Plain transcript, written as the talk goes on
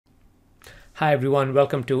Hi everyone,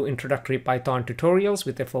 welcome to Introductory Python Tutorials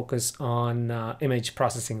with a focus on image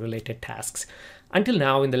processing related tasks. Until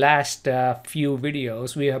now, in the last few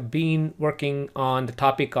videos, we have been working on the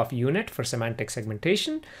topic of unit for semantic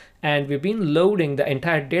segmentation, and we've been loading the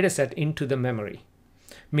entire dataset into the memory.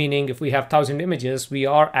 Meaning if we have 1,000 images, we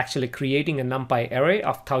are actually creating a NumPy array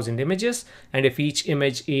of 1,000 images. And if each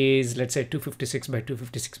image is, let's say, 256 by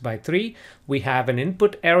 256 by 3, we have an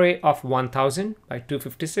input array of 1,000 by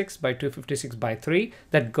 256 by 256 by 3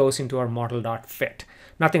 that goes into our model.fit.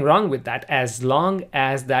 Nothing wrong with that as long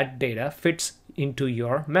as that data fits into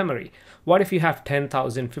your memory. What if you have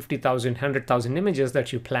 10,000, 50,000, 100,000 images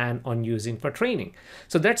that you plan on using for training?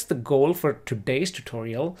 So that's the goal for today's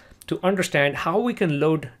tutorial, to understand how we can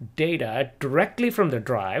load data directly from the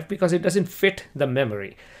drive because it doesn't fit the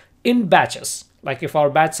memory in batches. Like if our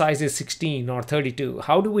batch size is 16 or 32,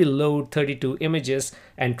 how do we load 32 images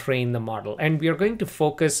and train the model? And we are going to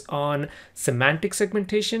focus on semantic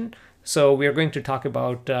segmentation. So we are going to talk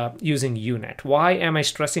about using unit. Why am I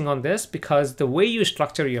stressing on this? Because the way you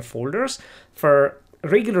structure your folders for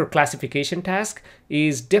regular classification task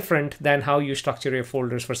is different than how you structure your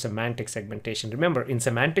folders for semantic segmentation. Remember, in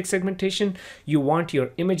semantic segmentation, you want your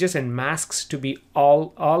images and masks to be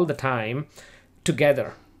all the time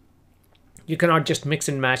together. You cannot just mix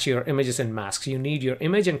and match your images and masks. You need your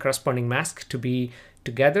image and corresponding mask to be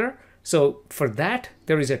together. So for that,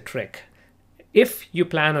 there is a trick. If you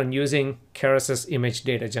plan on using Keras's image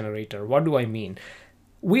data generator, what do I mean?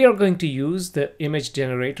 We are going to use the image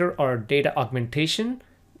generator or data augmentation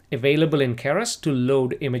available in Keras to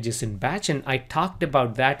load images in batch. And I talked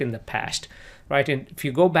about that in the past, right? And if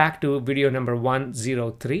you go back to video number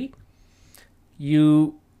 103,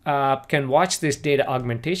 you can watch this data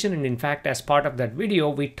augmentation. And in fact, as part of that video,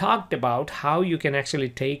 we talked about how you can actually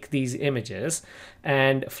take these images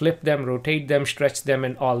and flip them, rotate them, stretch them,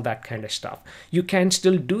 and all that kind of stuff. You can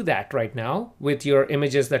still do that right now with your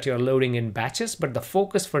images that you're loading in batches, but the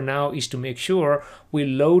focus for now is to make sure we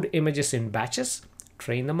load images in batches,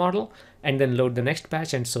 train the model, and then load the next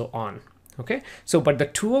batch and so on. Okay, so but the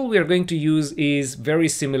tool we are going to use is very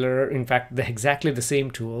similar, in fact, exactly the same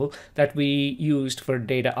tool that we used for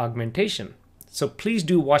data augmentation. So please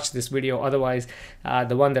do watch this video. Otherwise,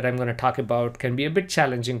 the one that I'm going to talk about can be a bit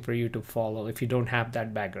challenging for you to follow if you don't have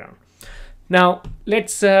that background. Now,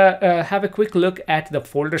 let's have a quick look at the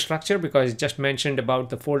folder structure, because I just mentioned about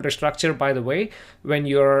the folder structure. By the way, when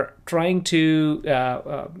you're trying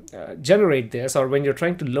to generate this, or when you're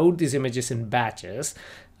trying to load these images in batches,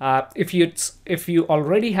 if you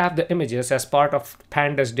already have the images as part of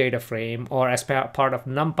pandas data frame or as part of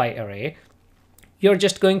NumPy array, you're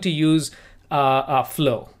just going to use a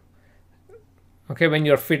flow. Okay, when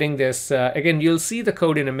you're fitting this, again, you'll see the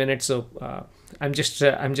code in a minute. So I'm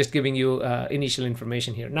just giving you initial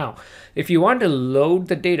information here. Now, if you want to load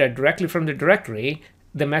the data directly from the directory,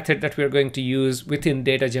 the method that we're going to use within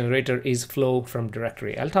data generator is flow from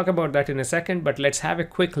directory. I'll talk about that in a second, but let's have a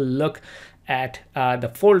quick look at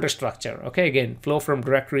the folder structure. Okay, again, flow from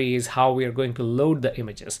directory is how we are going to load the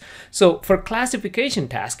images. So for classification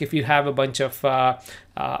task, if you have a bunch of,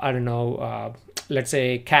 I don't know, let's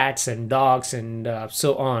say cats and dogs and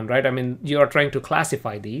so on, right? I mean, you are trying to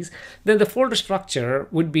classify these. Then the folder structure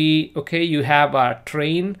would be, okay, you have a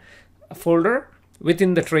train folder.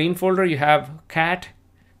 Within the train folder, you have cat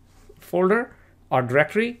folder or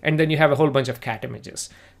directory, and then you have a whole bunch of cat images.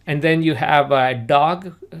 And then you have a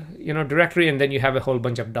dog, directory, and then you have a whole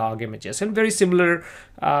bunch of dog images. And very similar,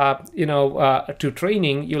 to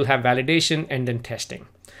training, you'll have validation and then testing.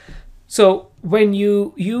 So when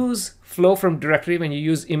you use flow from directory, when you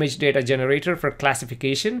use image data generator for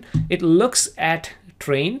classification, it looks at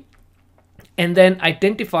train and then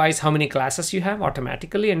identifies how many classes you have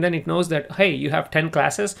automatically. And then it knows that, hey, you have 10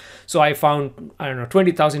 classes. So I found,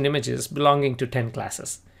 20,000 images belonging to 10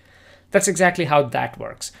 classes. That's exactly how that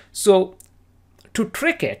works. So to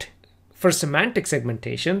trick it for semantic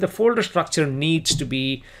segmentation, the folder structure needs to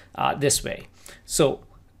be this way. So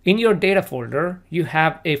in your data folder, you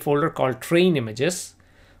have a folder called train images.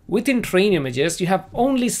 Within train images, you have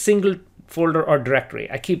only single folder or directory.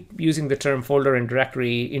 I keep using the term folder and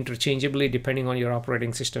directory interchangeably depending on your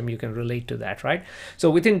operating system. You can relate to that, right? So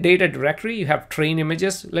within data directory, you have train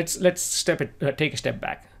images. Let's take a step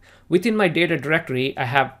back. Within my data directory, I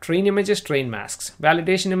have train images, train masks,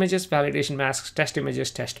 validation images, validation masks, test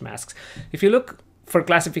images, test masks. If you look for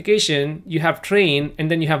classification, you have train, and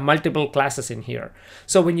then you have multiple classes in here.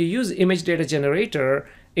 So when you use image data generator,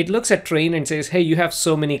 it looks at train and says, hey, you have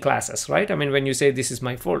so many classes, right? I mean, when you say this is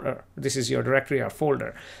my folder, this is your directory or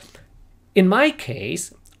folder. In my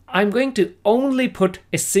case, I'm going to only put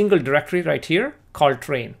a single directory right here called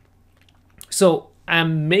train. So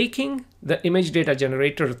I'm making the image data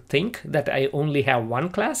generator think that I only have one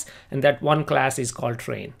class, and that one class is called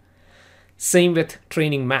train. Same with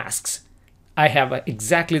training masks. I have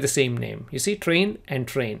exactly the same name. You see, train and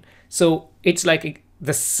train. So it's like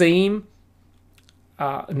the same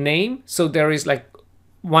name. So there is like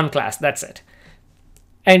one class, that's it.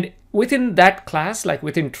 And within that class, like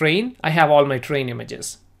within train, I have all my train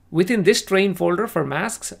images. Within this train folder for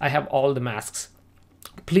masks, I have all the masks.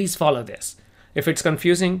 Please follow this. If it's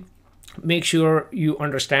confusing, make sure you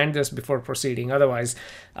understand this before proceeding. Otherwise,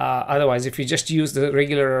 if you just use the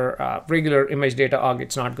regular image data org,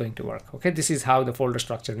 it's not going to work. Okay, this is how the folder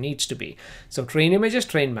structure needs to be. So train images,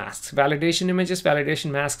 train masks, validation images,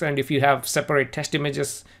 validation masks, and if you have separate test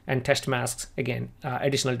images and test masks, again,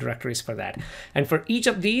 additional directories for that. And for each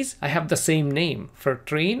of these, I have the same name. For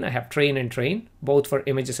train, I have train and train, both for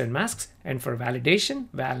images and masks, and for validation,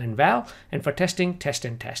 val and val, and for testing, test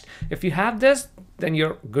and test. If you have this, then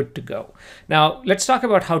you're good to go. Now, let's talk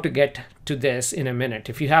about how to get to this in a minute.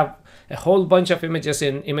 If you have a whole bunch of images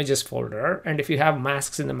in images folder, and if you have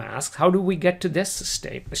masks in the masks, how do we get to this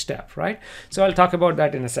step, right? So I'll talk about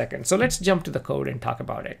that in a second. So let's jump to the code and talk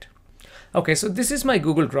about it. Okay, so this is my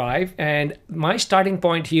Google Drive, and my starting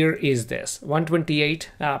point here is this. 128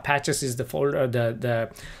 patches is the folder, the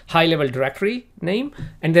high-level directory name,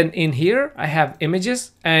 and then in here I have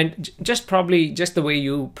images, and just the way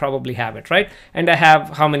you probably have it, right? And I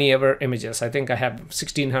have how many ever images? I think I have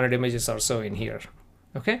 1600 images or so in here.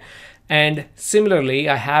 Okay, and similarly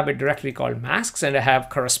I have a directory called masks, and I have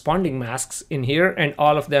corresponding masks in here, and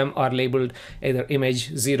all of them are labeled either image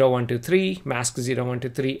 0123, mask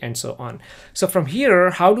 0123, and so on. So from here,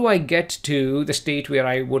 how do I get to the state where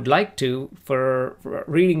I would like to for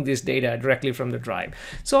reading this data directly from the drive?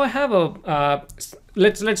 So I have a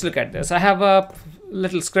let's look at this. I have a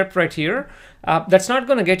little script right here. That's not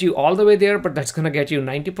going to get you all the way there, but that's going to get you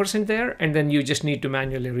 90% there, and then you just need to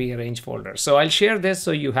manually rearrange folders. So I'll share this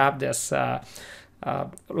so you have this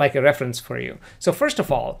like a reference for you. So first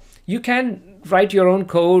of all, you can write your own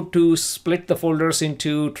code to split the folders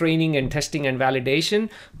into training and testing and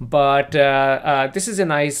validation, but this is a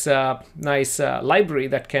nice library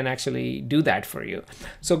that can actually do that for you.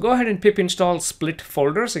 So go ahead and pip install split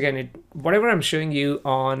folders. Again, whatever I'm showing you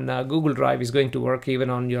on Google Drive is going to work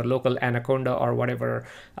even on your local Anaconda or whatever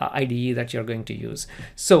IDE that you're going to use.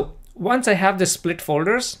 So once I have the split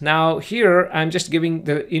folders, now here I'm just giving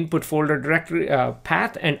the input folder directory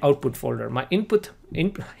path and output folder. My input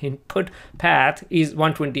path is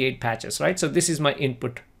 128 patches, right? So this is my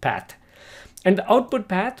input path. And the output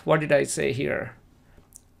path, what did I say here?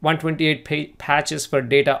 128 patches for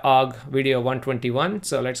data aug video 121.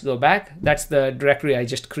 So let's go back. That's the directory I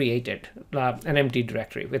just created, an empty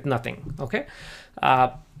directory with nothing, okay?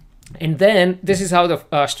 And then this is how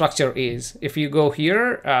the structure is. If you go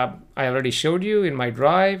here, I already showed you in my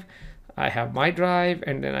drive. I have my drive,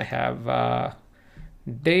 and then I have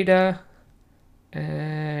data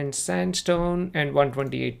and sandstone and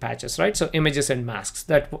 128 patches, right? So images and masks.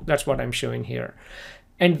 That's what I'm showing here.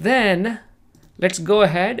 And then let's go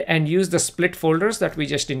ahead and use the split folders that we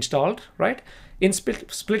just installed, right? In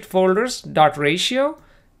split folders dot ratio.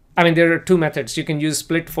 I mean, there are two methods. You can use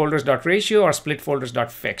split folders.ratio or split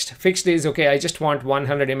folders.fixed. Fixed is, okay, I just want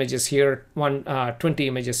 100 images here, 20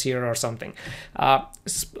 images here or something.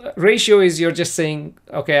 Ratio is you're just saying,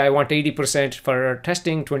 okay, I want 80% for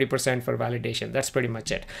testing, 20% for validation. That's pretty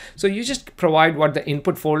much it. So you just provide what the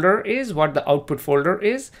input folder is, what the output folder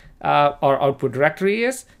is, or output directory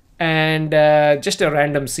is, and just a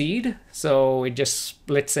random seed. So it just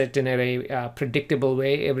splits it in a predictable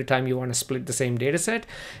way every time you want to split the same data set.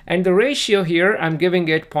 And the ratio here, I'm giving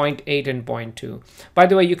it 0.8 and 0.2. By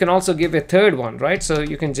the way, you can also give a third one, right? So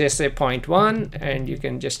you can just say 0.1, and you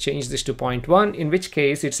can just change this to 0.1, in which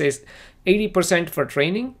case it says 80% for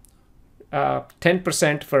training,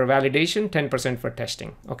 10% for validation, 10% for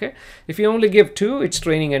testing, okay? If you only give 2, it's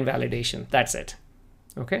training and validation. That's it.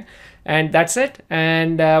 Okay, and that's it.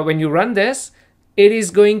 And when you run this, it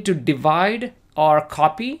is going to divide or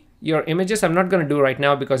copy your images. I'm not going to do right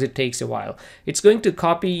now because it takes a while. It's going to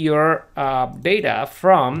copy your data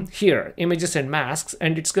from here, images and masks,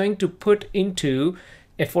 and it's going to put into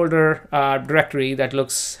a folder directory that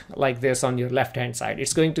looks like this on your left hand side.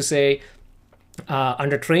 It's going to say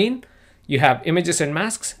under train, you have images and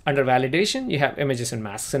masks. Under validation, you have images and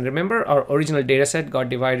masks. And remember, our original data set got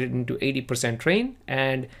divided into 80% train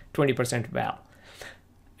and 20% val.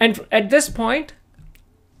 And at this point,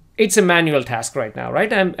 it's a manual task right now,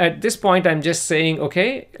 right? At this point, I'm just saying,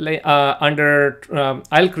 okay,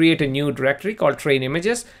 I'll create a new directory called train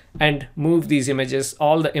images and move these images,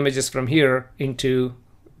 all the images from here into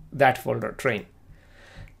that folder, train.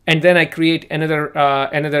 And then I create another,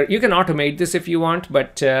 you can automate this if you want,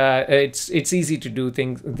 but it's easy to do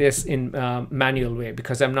this in manual way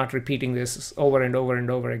because I'm not repeating this over and over and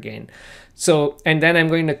over again. So, and then I'm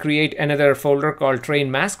going to create another folder called train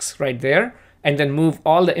masks right there, and then move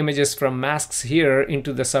all the images from masks here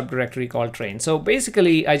into the subdirectory called train. So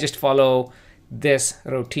basically I just follow this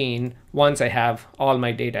routine once I have all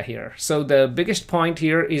my data here. So the biggest point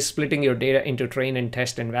here is splitting your data into train and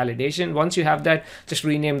test and validation. Once you have that, just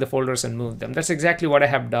rename the folders and move them. That's exactly what I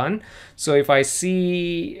have done. So if I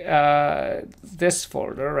see this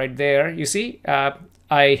folder right there, you see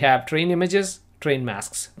I have train images, train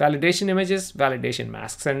masks, validation images, validation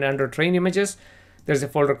masks, and under train images there's a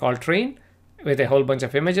folder called train with a whole bunch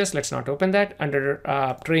of images. Let's not open that. Under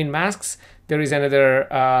train masks, there is another,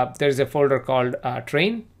 there's a folder called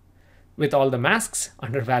train with all the masks.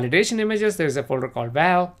 Under validation images, there's a folder called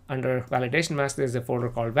val. Under validation masks, there's a folder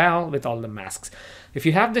called val with all the masks. If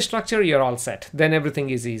you have the structure, you're all set. Then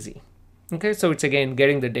everything is easy. Okay, so it's again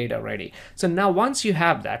getting the data ready. So now once you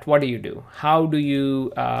have that, what do? How do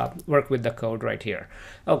you work with the code right here?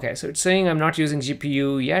 Okay, so it's saying I'm not using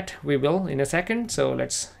GPU yet. We will in a second. So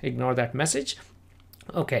let's ignore that message.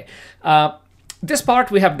 Okay, this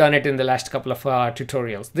part we have done it in the last couple of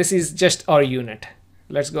tutorials. This is just our unit.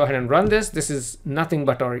 Let's go ahead and run this. This is nothing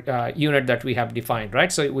but our unit that we have defined,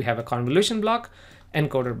 right? So we have a convolution block,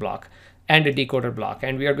 encoder block, and a decoder block,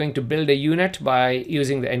 and we are going to build a unit by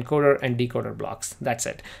using the encoder and decoder blocks. That's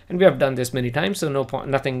it. And we have done this many times, so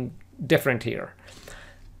nothing different here.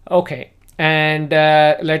 Okay, and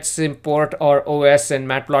let's import our OS and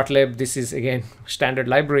matplotlib. This is again standard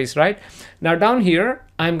libraries, right? Now down here,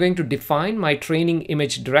 I'm going to define my training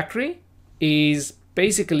image directory. Is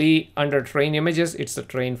basically under train images, it's the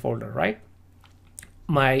train folder, right?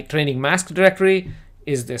 My training mask directory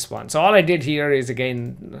is this one. So all I did here is,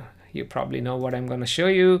 again, you probably know what I'm going to show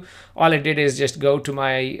you. All I did is just go to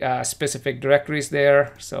my specific directories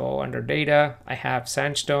there. So under data, I have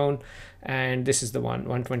sandstone, and this is the one,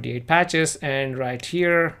 128 patches. And right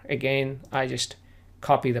here, again, I just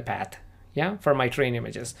copy the path, yeah, for my train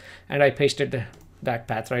images. And I pasted that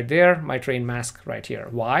path right there, my train mask right here.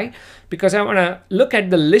 Why? Because I want to look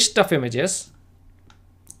at the list of images.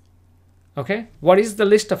 Okay, what is the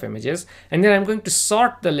list of images? And then I'm going to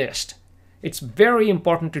sort the list. It's very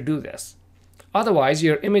important to do this. Otherwise,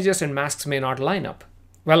 your images and masks may not line up.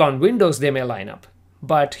 Well, on Windows, they may line up,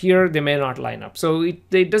 but here they may not line up. So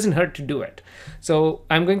it doesn't hurt to do it. So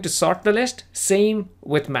I'm going to sort the list. Same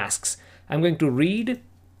with masks. I'm going to read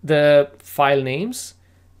the file names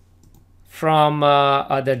from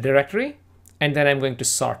the directory, and then I'm going to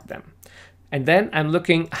sort them. And then I'm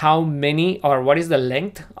looking how many, or what is the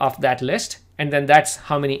length of that list, and then that's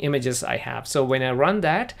how many images I have. So when I run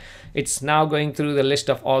that, it's now going through the list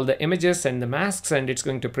of all the images and the masks, and it's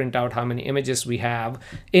going to print out how many images we have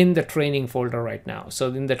in the training folder right now.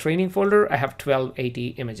 So in the training folder, I have 1280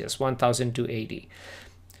 images, 1280.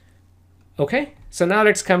 Okay, so now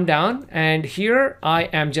let's come down, and here I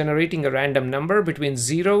am generating a random number between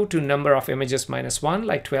 0 to number of images minus 1,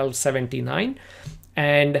 like 1279.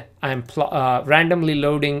 And I'm randomly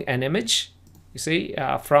loading an image, you see,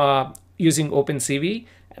 from using OpenCV,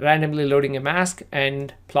 randomly loading a mask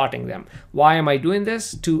and plotting them. Why am I doing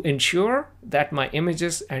this? To ensure that my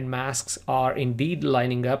images and masks are indeed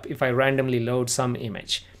lining up if I randomly load some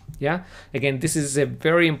image. Yeah, again, this is a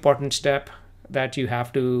very important step that you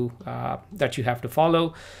have to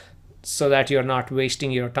follow, so that you're not wasting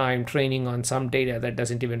your time training on some data that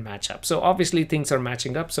doesn't even match up. So obviously things are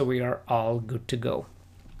matching up, so we are all good to go.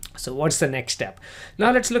 So what's the next step?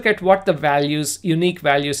 Now let's look at what the values, unique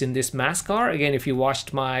values in this mask are. Again, if you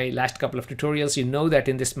watched my last couple of tutorials, you know that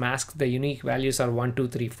in this mask, the unique values are 1, 2,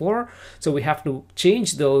 3, 4. So we have to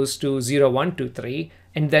change those to 0, 1, 2, 3,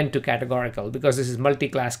 and then to categorical, because this is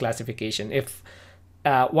multi-class classification. If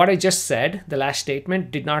what I just said, the last statement,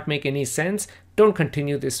 did not make any sense, don't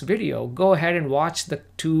continue this video. Go ahead and watch the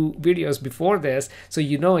 2 videos before this so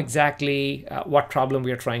you know exactly what problem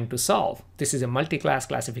we are trying to solve. This is a multi-class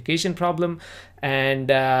classification problem, and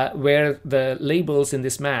where the labels in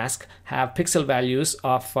this mask have pixel values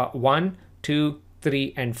of 1, 2,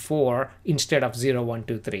 3, and 4 instead of 0, 1,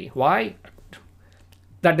 2, 3. Why?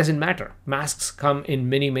 That doesn't matter. Masks come in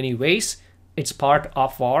many, many ways. It's part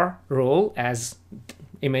of our role as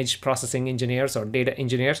image processing engineers or data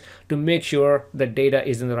engineers to make sure the data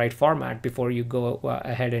is in the right format before you go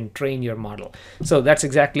ahead and train your model. So that's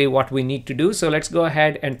exactly what we need to do. So let's go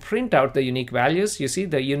ahead and print out the unique values. You see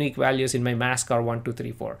the unique values in my mask are 1, 2,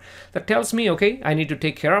 3, 4. That tells me, okay, I need to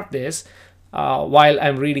take care of this while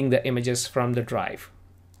I'm reading the images from the drive.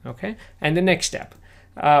 Okay, and the next step.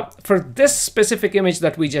 For this specific image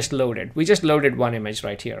that we just loaded one image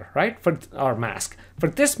right here, right, for our mask. For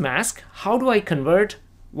this mask, how do I convert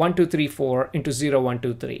 1, 2, 3, 4 into 0, 1,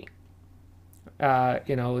 2, 3?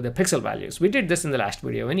 The pixel values. We did this in the last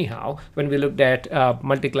video anyhow, when we looked at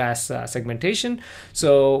multi-class segmentation.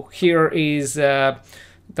 So here is the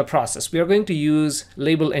process. We are going to use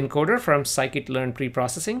label encoder from scikit-learn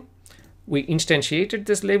preprocessing. We instantiated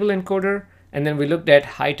this label encoder, and then we looked at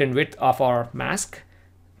height and width of our mask.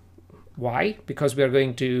 Why? Because we are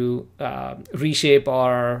going to reshape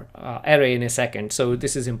our array in a second. So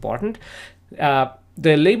this is important.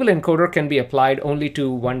 The label encoder can be applied only to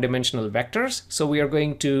one-dimensional vectors. So we are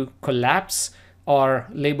going to collapse our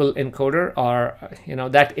label encoder, or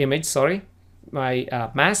that image, sorry, my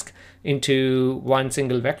mask, into one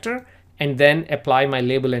single vector, and then apply my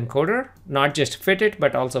label encoder, not just fit it,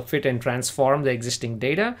 but also fit and transform the existing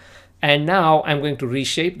data. And now I'm going to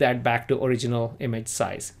reshape that back to original image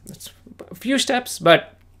size. That's a few steps,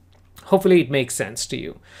 but hopefully it makes sense to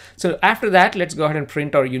you. So after that, let's go ahead and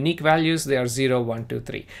print our unique values. They are 0, 1, 2,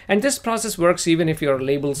 3. And this process works even if your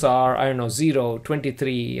labels are, I don't know, 0,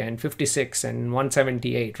 23, and 56, and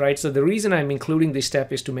 178, right? So the reason I'm including this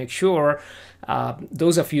step is to make sure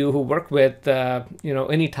those of you who work with,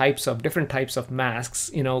 any different types of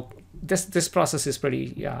masks, this process is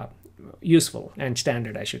pretty useful and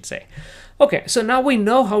standard, I should say. Okay, so now we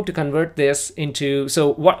know how to convert this into,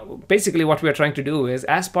 so basically what we're trying to do is,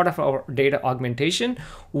 as part of our data augmentation,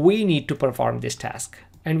 we need to perform this task.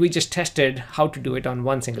 And we just tested how to do it on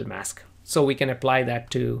one single mask. So we can apply that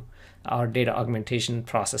to our data augmentation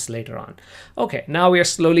process later on. Okay, now we are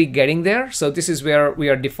slowly getting there. So this is where we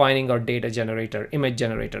are defining our data generator, image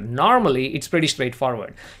generator. Normally, it's pretty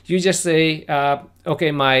straightforward. You just say, okay,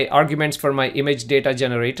 my arguments for my image data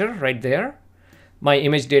generator right there. My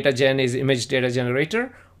image data gen is image data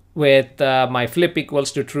generator with my flip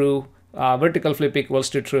equals to true, vertical flip equals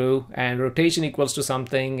to true, and rotation equals to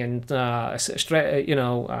something, and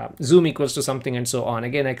zoom equals to something, and so on.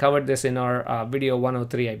 Again, I covered this in our video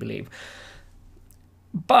 103, I believe.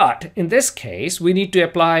 But in this case, we need to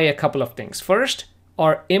apply a couple of things. First,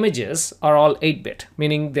 our images are all 8-bit,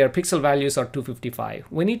 meaning their pixel values are 255.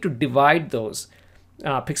 We need to divide those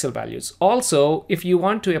pixel values. Also, if you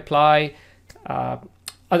want to apply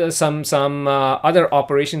some other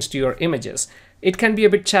operations to your images, it can be a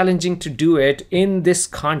bit challenging to do it in this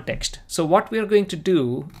context. So what we are going to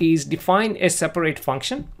do is define a separate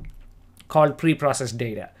function called preprocess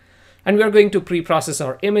data. And we're going to preprocess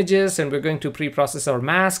our images, and we're going to preprocess our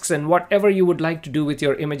masks, and whatever you would like to do with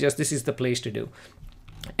your images, this is the place to do.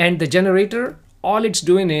 And the generator, all it's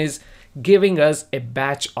doing is giving us a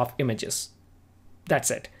batch of images. That's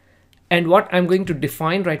it. And what I'm going to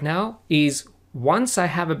define right now is, once I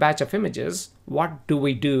have a batch of images, what do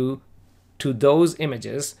we do to those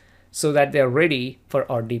images so that they're ready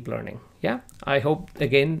for our deep learning? Yeah, I hope,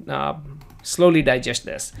 again, slowly digest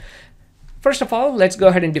this. First of all, let's go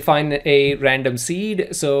ahead and define a random seed.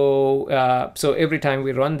 So every time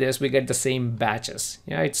we run this, we get the same batches.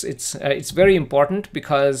 Yeah, it's very important,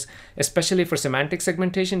 because especially for semantic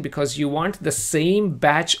segmentation, because you want the same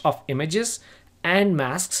batch of images and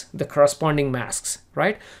masks, the corresponding masks,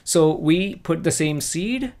 right? So we put the same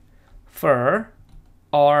seed for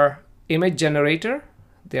our image generator.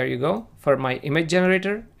 There you go. For my image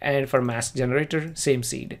generator and for mask generator, same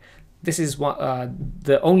seed. This is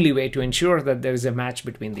the only way to ensure that there is a match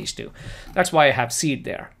between these two. That's why I have seed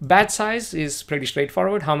there. Batch size is pretty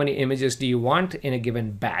straightforward. How many images do you want in a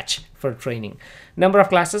given batch for training? Number of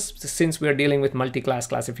classes, since we're dealing with multi-class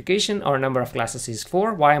classification, our number of classes is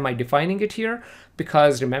 4. Why am I defining it here?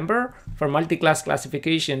 Because remember, for multi-class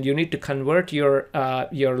classification, you need to convert your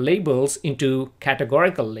labels into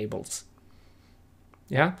categorical labels.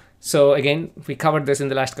 Yeah. So again, we covered this in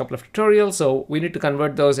the last couple of tutorials, so we need to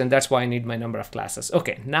convert those, and that's why I need my number of classes.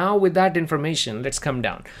 Okay, now with that information, let's come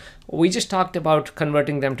down. We just talked about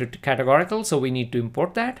converting them to categorical, so we need to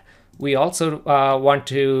import that. We also want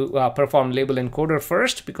to perform label encoder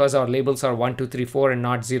first, because our labels are 1, 2, 3, 4 and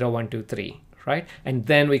not 0, 1, 2, 3, right? And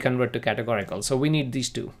then we convert to categorical. So we need these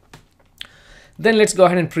two. Then let's go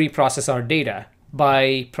ahead and pre-process our data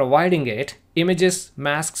by providing it images,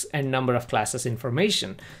 masks, and number of classes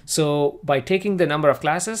information. So by taking the number of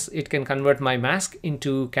classes, it can convert my mask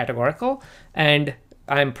into categorical, and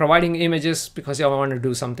I'm providing images because I want to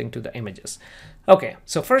do something to the images. Okay,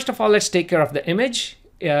 so first of all, let's take care of the image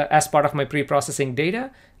as part of my pre-processing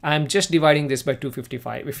data. I'm just dividing this by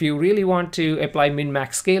 255. If you really want to apply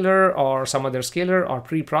min-max scalar or some other scalar or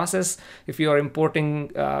pre-process, if you are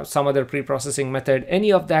importing some other pre-processing method,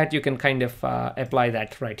 any of that, you can kind of apply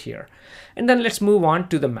that right here. And then let's move on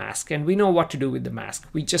to the mask. And we know what to do with the mask.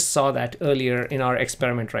 We just saw that earlier in our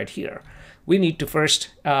experiment right here. We need to first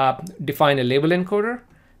define a label encoder,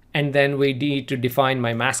 and then we need to define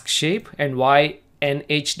my mask shape. And why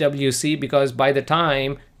NHWC? Because by the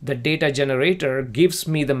time the data generator gives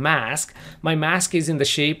me the mask, my mask is in the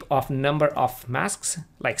shape of number of masks,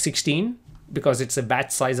 like 16, because it's a batch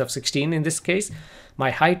size of 16 in this case, my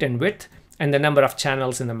height and width, and the number of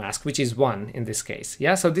channels in the mask, which is 1 in this case.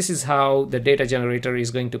 Yeah, so this is how the data generator is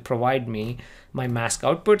going to provide me my mask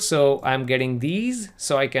output. So I'm getting these,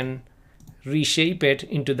 so I can reshape it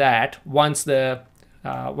into that once the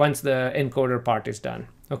encoder part is done.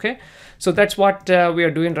 Okay, so that's what we are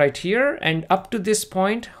doing right here. And up to this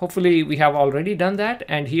point, hopefully we have already done that.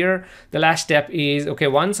 And here the last step is, okay,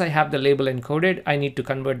 once I have the label encoded, I need to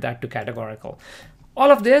convert that to categorical.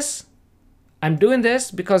 All of this, I'm doing this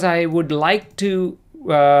because I would like to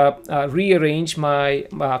rearrange my,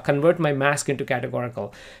 convert my mask into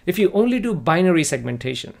categorical. If you only do binary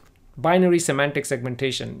segmentation, binary semantic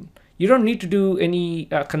segmentation, you don't need to do any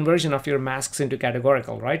conversion of your masks into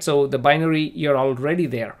categorical, right? So the binary, you're already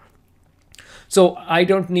there. So I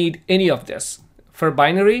don't need any of this. For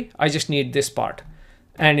binary, I just need this part.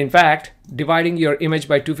 And in fact, dividing your image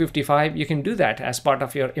by 255, you can do that as part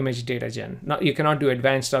of your image data gen. Now, you cannot do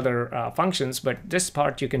advanced other functions, but this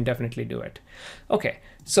part you can definitely do it. Okay,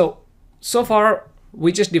 so far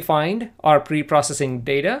we just defined our pre-processing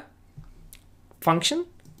data function,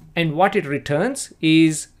 and what it returns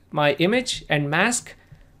is my image and mask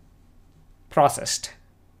processed.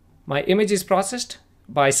 My image is processed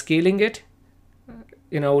by scaling it,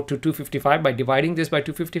 to 255, by dividing this by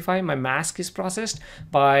 255. My mask is processed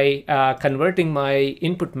by converting my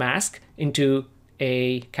input mask into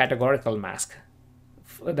a categorical mask.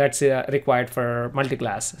 That's required for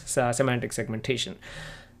multi-class semantic segmentation.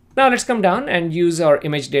 Now let's come down and use our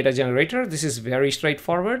image data generator. This is very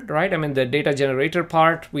straightforward, right? I mean, the data generator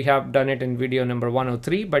part, we have done it in video number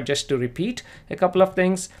 103, but just to repeat a couple of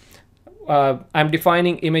things, I'm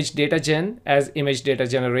defining image data gen as image data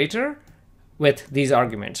generator with these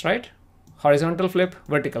arguments, right? Horizontal flip,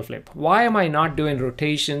 vertical flip. Why am I not doing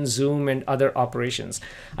rotation, zoom, and other operations?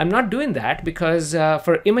 I'm not doing that because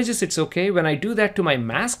for images, it's okay. When I do that to my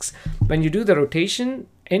masks, when you do the rotation,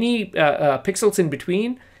 any pixels in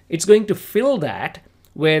between, it's going to fill that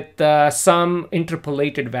with some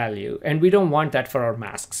interpolated value, and we don't want that for our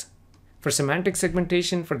masks. For semantic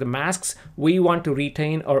segmentation, for the masks, we want to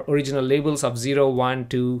retain our original labels of 0, 1,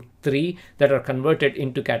 2, 3 that are converted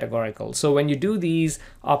into categorical. So when you do these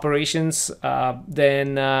operations,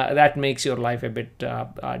 then that makes your life a bit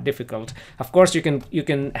difficult. Of course, you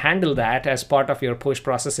can handle that as part of your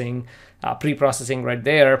post-processing, pre-processing right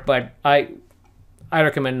there, but I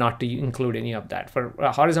recommend not to include any of that. For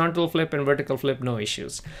horizontal flip and vertical flip, no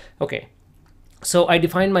issues. Okay, so I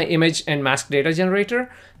defined my image and mask data generator.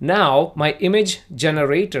 Now my image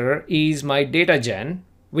generator is my data gen,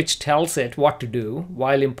 which tells it what to do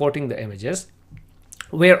while importing the images.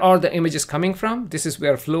 Where are the images coming from? This is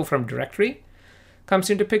where flow from directory comes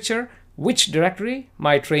into picture. Which directory?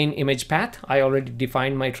 My train image path. I already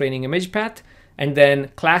defined my training image path. And then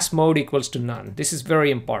class mode equals to none. This is very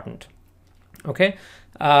important. Okay,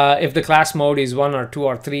 if the class mode is 1 or 2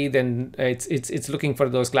 or 3, then it's looking for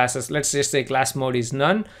those classes. Let's just say class mode is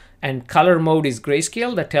none, and color mode is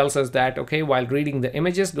grayscale. That tells us that, okay, while reading the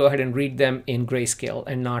images, go ahead and read them in grayscale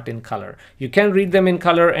and not in color. You can read them in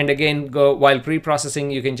color, and again, while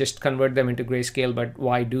pre-processing, you can just convert them into grayscale, but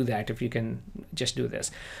why do that if you can just do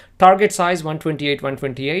this? Target size 128,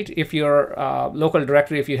 128. If your local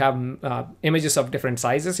directory, if you have images of different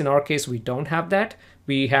sizes, in our case, we don't have that.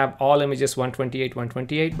 We have all images 128,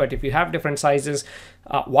 128, but if you have different sizes,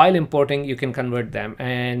 while importing, you can convert them.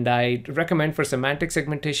 And I recommend for semantic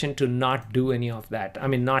segmentation to not do any of that. I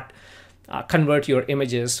mean, not convert your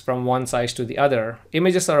images from one size to the other.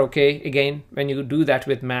 Images are okay. Again, when you do that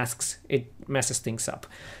with masks, it messes things up.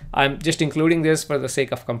 I'm just including this for the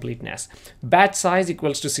sake of completeness. Batch size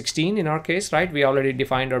equals to 16 in our case, right? We already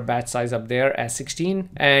defined our batch size up there as 16.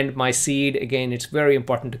 And my seed, again, it's very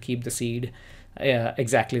important to keep the seed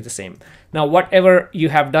exactly the same. Now, whatever you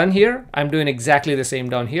have done here, I'm doing exactly the same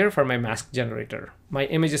down here for my mask generator. My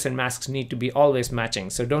images and masks need to be always matching.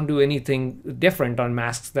 So don't do anything different on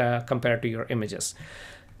masks compared to your images.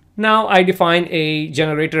 Now I define a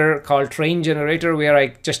generator called train generator where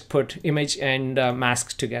I just put image and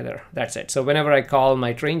mask together. That's it. So whenever I call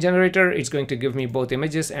my train generator, it's going to give me both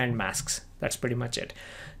images and masks. That's pretty much it.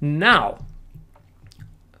 Now,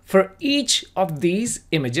 for each of these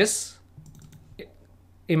images,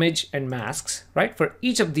 image and masks, right? For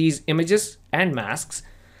each of these images and masks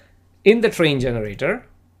in the train generator,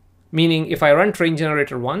 meaning if I run train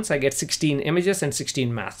generator once, I get 16 images and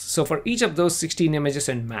 16 masks. So for each of those 16 images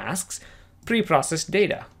and masks, pre-process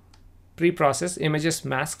data. Pre-process images,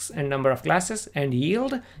 masks, and number of classes, and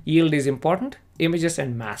yield. Yield is important, images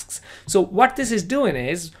and masks. So what this is doing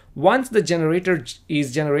is, once the generator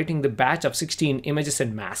is generating the batch of 16 images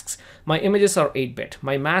and masks, my images are 8-bit,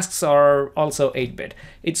 my masks are also 8-bit.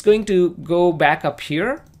 It's going to go back up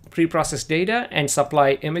here, pre-process data, and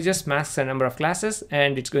supply images, masks, and number of classes,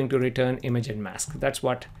 and it's going to return image and mask. That's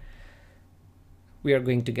what we are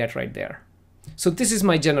going to get right there. So this is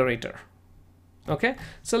my generator. Okay,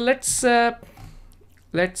 so let's run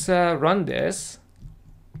this,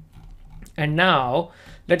 and now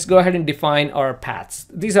let's go ahead and define our paths.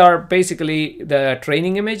 These are basically the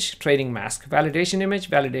training image, training mask, validation image,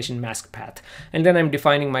 validation mask path, and then I'm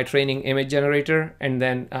defining my training image generator, and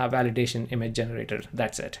then validation image generator.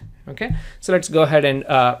 That's it. Okay, so let's go ahead and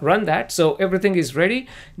run that. So everything is ready.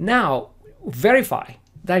 Now verify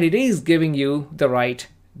that it is giving you the right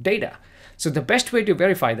data. So the best way to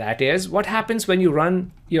verify that is, what happens when you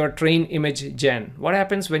run your train image gen? What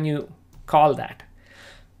happens when you call that?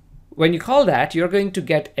 When you call that, you're going to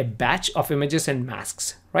get a batch of images and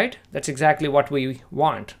masks, right? That's exactly what we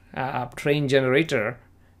want. Train generator,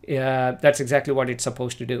 that's exactly what it's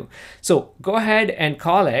supposed to do. So go ahead and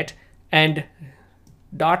call it, and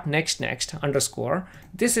dot next underscore.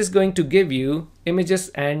 This is going to give you images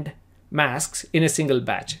and masks in a single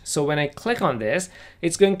batch. So when I click on this,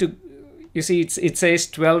 it's going to, you see, it says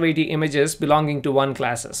 1280 images belonging to one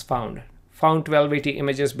classes found 1280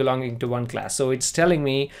 images belonging to one class. So it's telling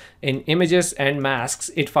me in images and masks,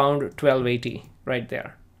 it found 1280 right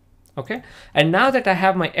there. Okay, and now that I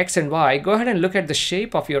have my X and Y, go ahead and look at the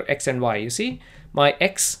shape of your X and Y. You see my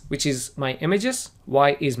X, which is my images,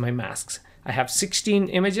 Y is my masks. I have 16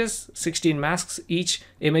 images, 16 masks. Each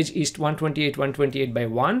image is 128 by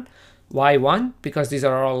 1, Y1, because these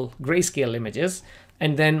are all grayscale images.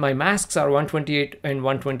 And then my masks are 128 and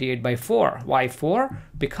 128 by 4. Why 4?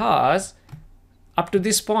 Because up to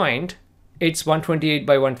this point, it's 128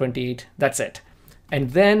 by 128. That's it.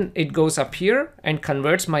 And then it goes up here and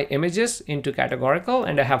converts my images into categorical.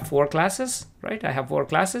 And I have 4 classes, right? I have 4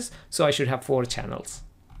 classes. So I should have 4 channels.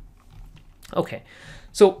 Okay.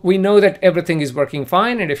 So we know that everything is working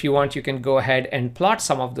fine, and if you want, you can go ahead and plot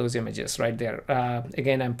some of those images right there.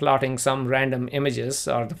 Again, I'm plotting some random images,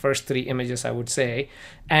 or the first 3 images, I would say,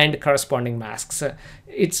 and corresponding masks.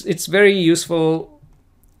 It's very useful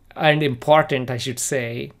and important, I should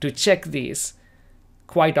say, to check these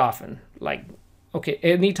quite often. Like, okay,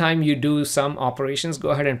 anytime you do some operations, go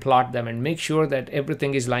ahead and plot them and make sure that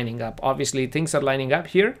everything is lining up. Obviously, things are lining up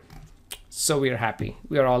here, so we are happy.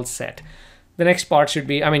 We are all set. The next part should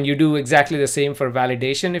be, I mean, you do exactly the same for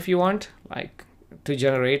validation if you want, like to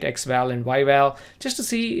generate xval and yval, just to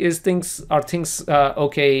see are things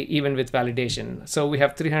okay even with validation. So we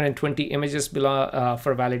have 320 images below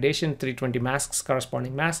for validation, 320 masks,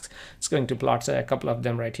 corresponding masks. It's going to plot a couple of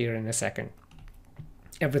them right here in a second.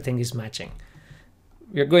 Everything is matching.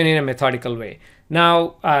 We're going in a methodical way.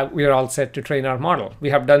 Now we are all set to train our model.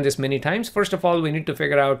 We have done this many times. First of all, we need to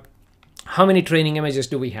figure out how many training images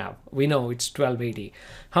do we have? We know it's 1280.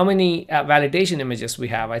 How many validation images we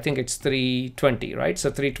have? I think it's 320, right?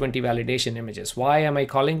 So 320 validation images. Why am I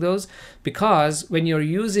calling those? Because when you're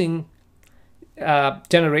using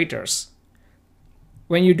generators,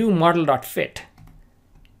 when you do model.fit,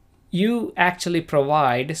 you actually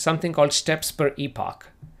provide something called steps per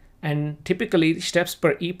epoch. And typically steps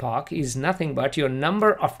per epoch is nothing but your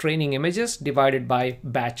number of training images divided by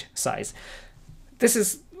batch size. This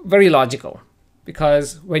is very logical,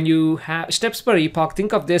 because when you have steps per epoch,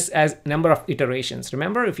 think of this as number of iterations.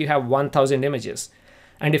 Remember, if you have 1000 images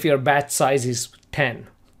and if your batch size is 10,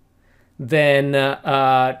 then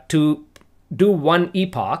to do one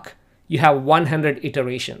epoch, you have 100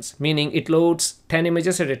 iterations, meaning it loads 10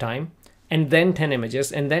 images at a time, and then 10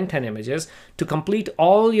 images, and then 10 images. To complete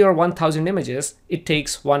all your 1000 images, it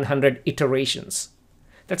takes 100 iterations.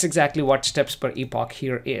 That's exactly what steps per epoch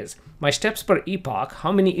here is. My steps per epoch,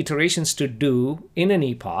 how many iterations to do in an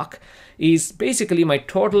epoch, is basically my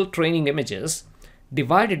total training images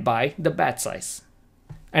divided by the batch size.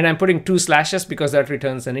 And I'm putting 2 slashes because that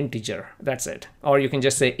returns an integer. That's it. Or you can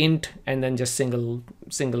just say int and then just single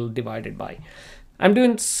divided by. I'm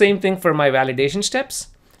doing the same thing for my validation steps.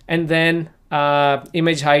 And then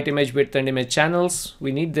image height, image width, and image channels.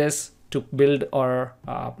 We need this. to build our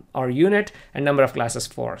unit, and number of classes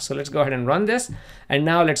 4. So let's go ahead and run this, and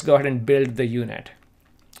now let's go ahead and build the unit.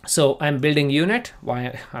 So I'm building unit.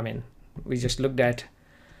 Why? I mean, we just looked at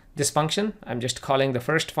this function. I'm just calling the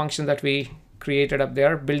first function that we created up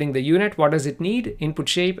there, building the unit. What does it need? Input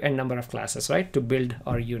shape and number of classes, right, to build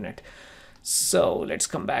our unit. So let's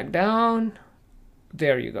come back down.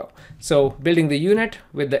 There you go. So building the unit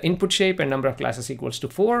with the input shape and number of classes equals to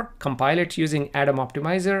 4. Compile it using Atom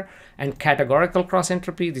Optimizer and categorical cross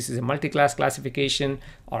entropy. This is a multi-class classification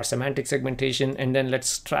or semantic segmentation. And then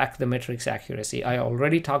let's track the metrics accuracy. I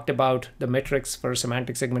already talked about the metrics for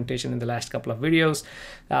semantic segmentation in the last couple of videos.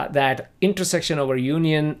 That intersection over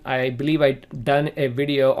union, I believe I'd done a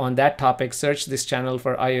video on that topic. Search this channel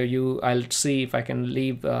for IOU. I'll see if I can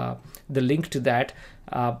leave the link to that.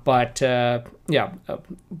 But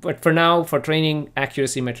for now, for training,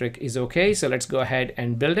 accuracy metric is okay. So let's go ahead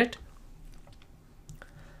and build it.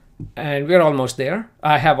 And we're almost there.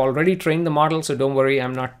 I have already trained the model, so don't worry,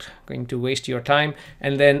 I'm not going to waste your time.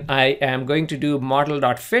 And then I am going to do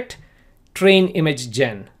model.fit train image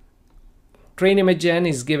gen. Train image gen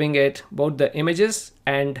is giving it both the images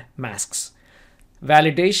and masks.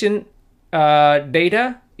 Validation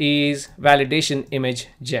data is validation image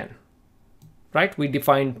gen. Right? We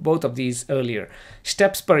defined both of these earlier.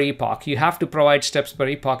 Steps per epoch. You have to provide steps per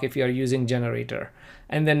epoch if you are using generator.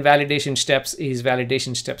 And then validation steps is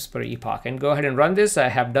validation steps per epoch. And go ahead and run this. I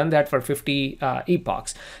have done that for 50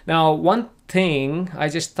 epochs. Now, one thing I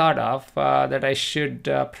just thought of that I should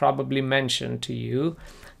probably mention to you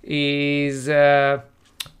is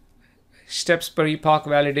steps per epoch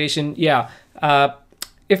validation. Yeah.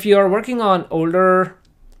 If you're working on older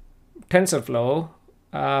TensorFlow,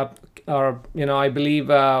 or I believe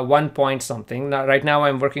 1 point something. Now, right now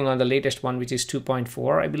I'm working on the latest one, which is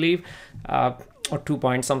 2.4, I believe, or 2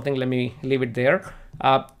 point something. Let me leave it there.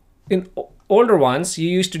 In older ones, you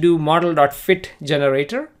used to do model.fit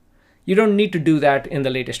generator. You don't need to do that in the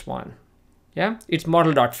latest one. Yeah, it's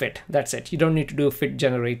model.fit. That's it. You don't need to do a fit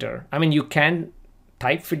generator. I mean, you can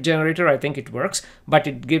type fit generator. I think it works, but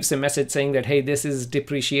it gives a message saying that, hey, this is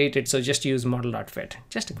depreciated, so just use model.fit.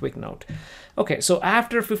 Just a quick note. Okay, so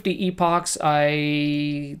after 50 epochs,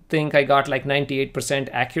 I think I got like 98%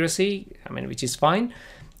 accuracy, I mean, which is fine.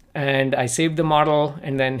 And I saved the model,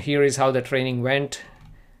 and then here is how the training went.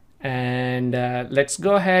 And let's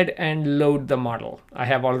go ahead and load the model. I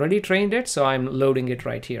have already trained it, so I'm loading it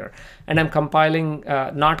right here. And I'm compiling,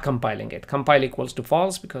 not compiling it. Compile equals to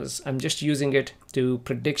false because I'm just using it to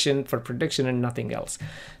prediction and nothing else.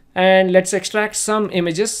 And let's extract some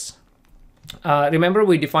images. Remember,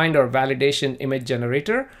 we defined our validation image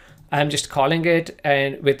generator. I'm just calling it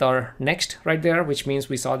and with our next right there, which means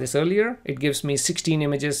we saw this earlier. It gives me 16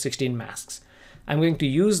 images, 16 masks. I'm going to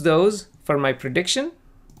use those for my prediction.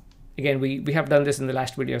 Again, we have done this in the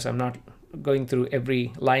last video, so I'm not going through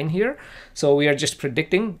every line here. So we are just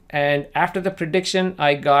predicting. And after the prediction,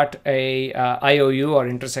 I got a IOU or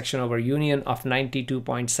intersection over union of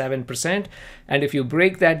 92.7%. And if you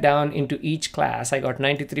break that down into each class, I got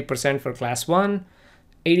 93% for class 1,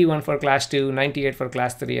 81 for class 2, 98 for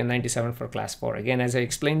class 3, and 97 for class 4. Again, as I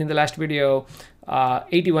explained in the last video,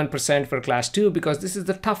 81% for class 2 because this is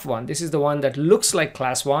the tough one. This is the one that looks like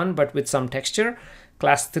class 1 but with some texture.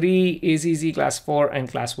 Class 3 is easy, class 4 and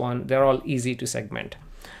class 1, they're all easy to segment.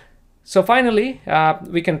 So finally,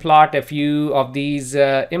 we can plot a few of these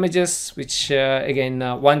images, which again,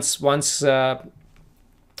 once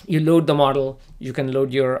you load the model, you can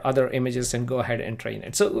load your other images and go ahead and train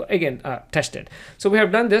it. So again, test it. So we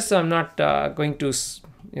have done this. So I'm not going to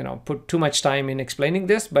put too much time in explaining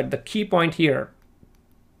this, but the key point here,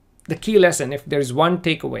 the key lesson, if there's one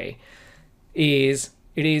takeaway, is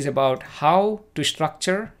it is about how to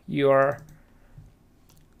structure your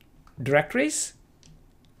directories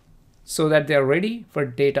so that they're ready for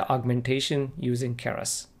data augmentation using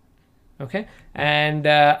Keras. Okay, and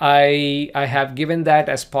I have given that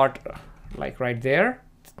as part, like right there,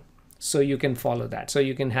 so you can follow that, so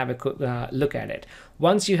you can have a look at it.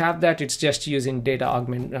 Once you have that, it's just using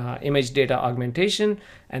image data augmentation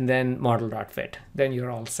and then model.fit. Then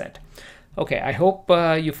you're all set. Okay, I hope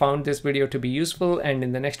you found this video to be useful, and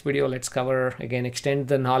in the next video, let's cover, again, extend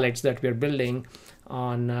the knowledge that we're building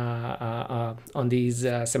on these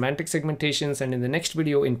semantic segmentations. And in the next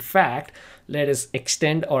video, in fact, let us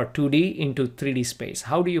extend our 2D into 3D space.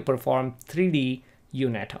 How do you perform 3D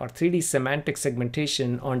unit or 3D semantic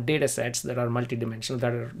segmentation on data sets that are multidimensional,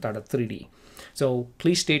 that are 3D? So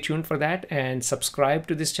please stay tuned for that and subscribe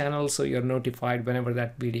to this channel so you're notified whenever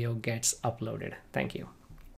that video gets uploaded. Thank you.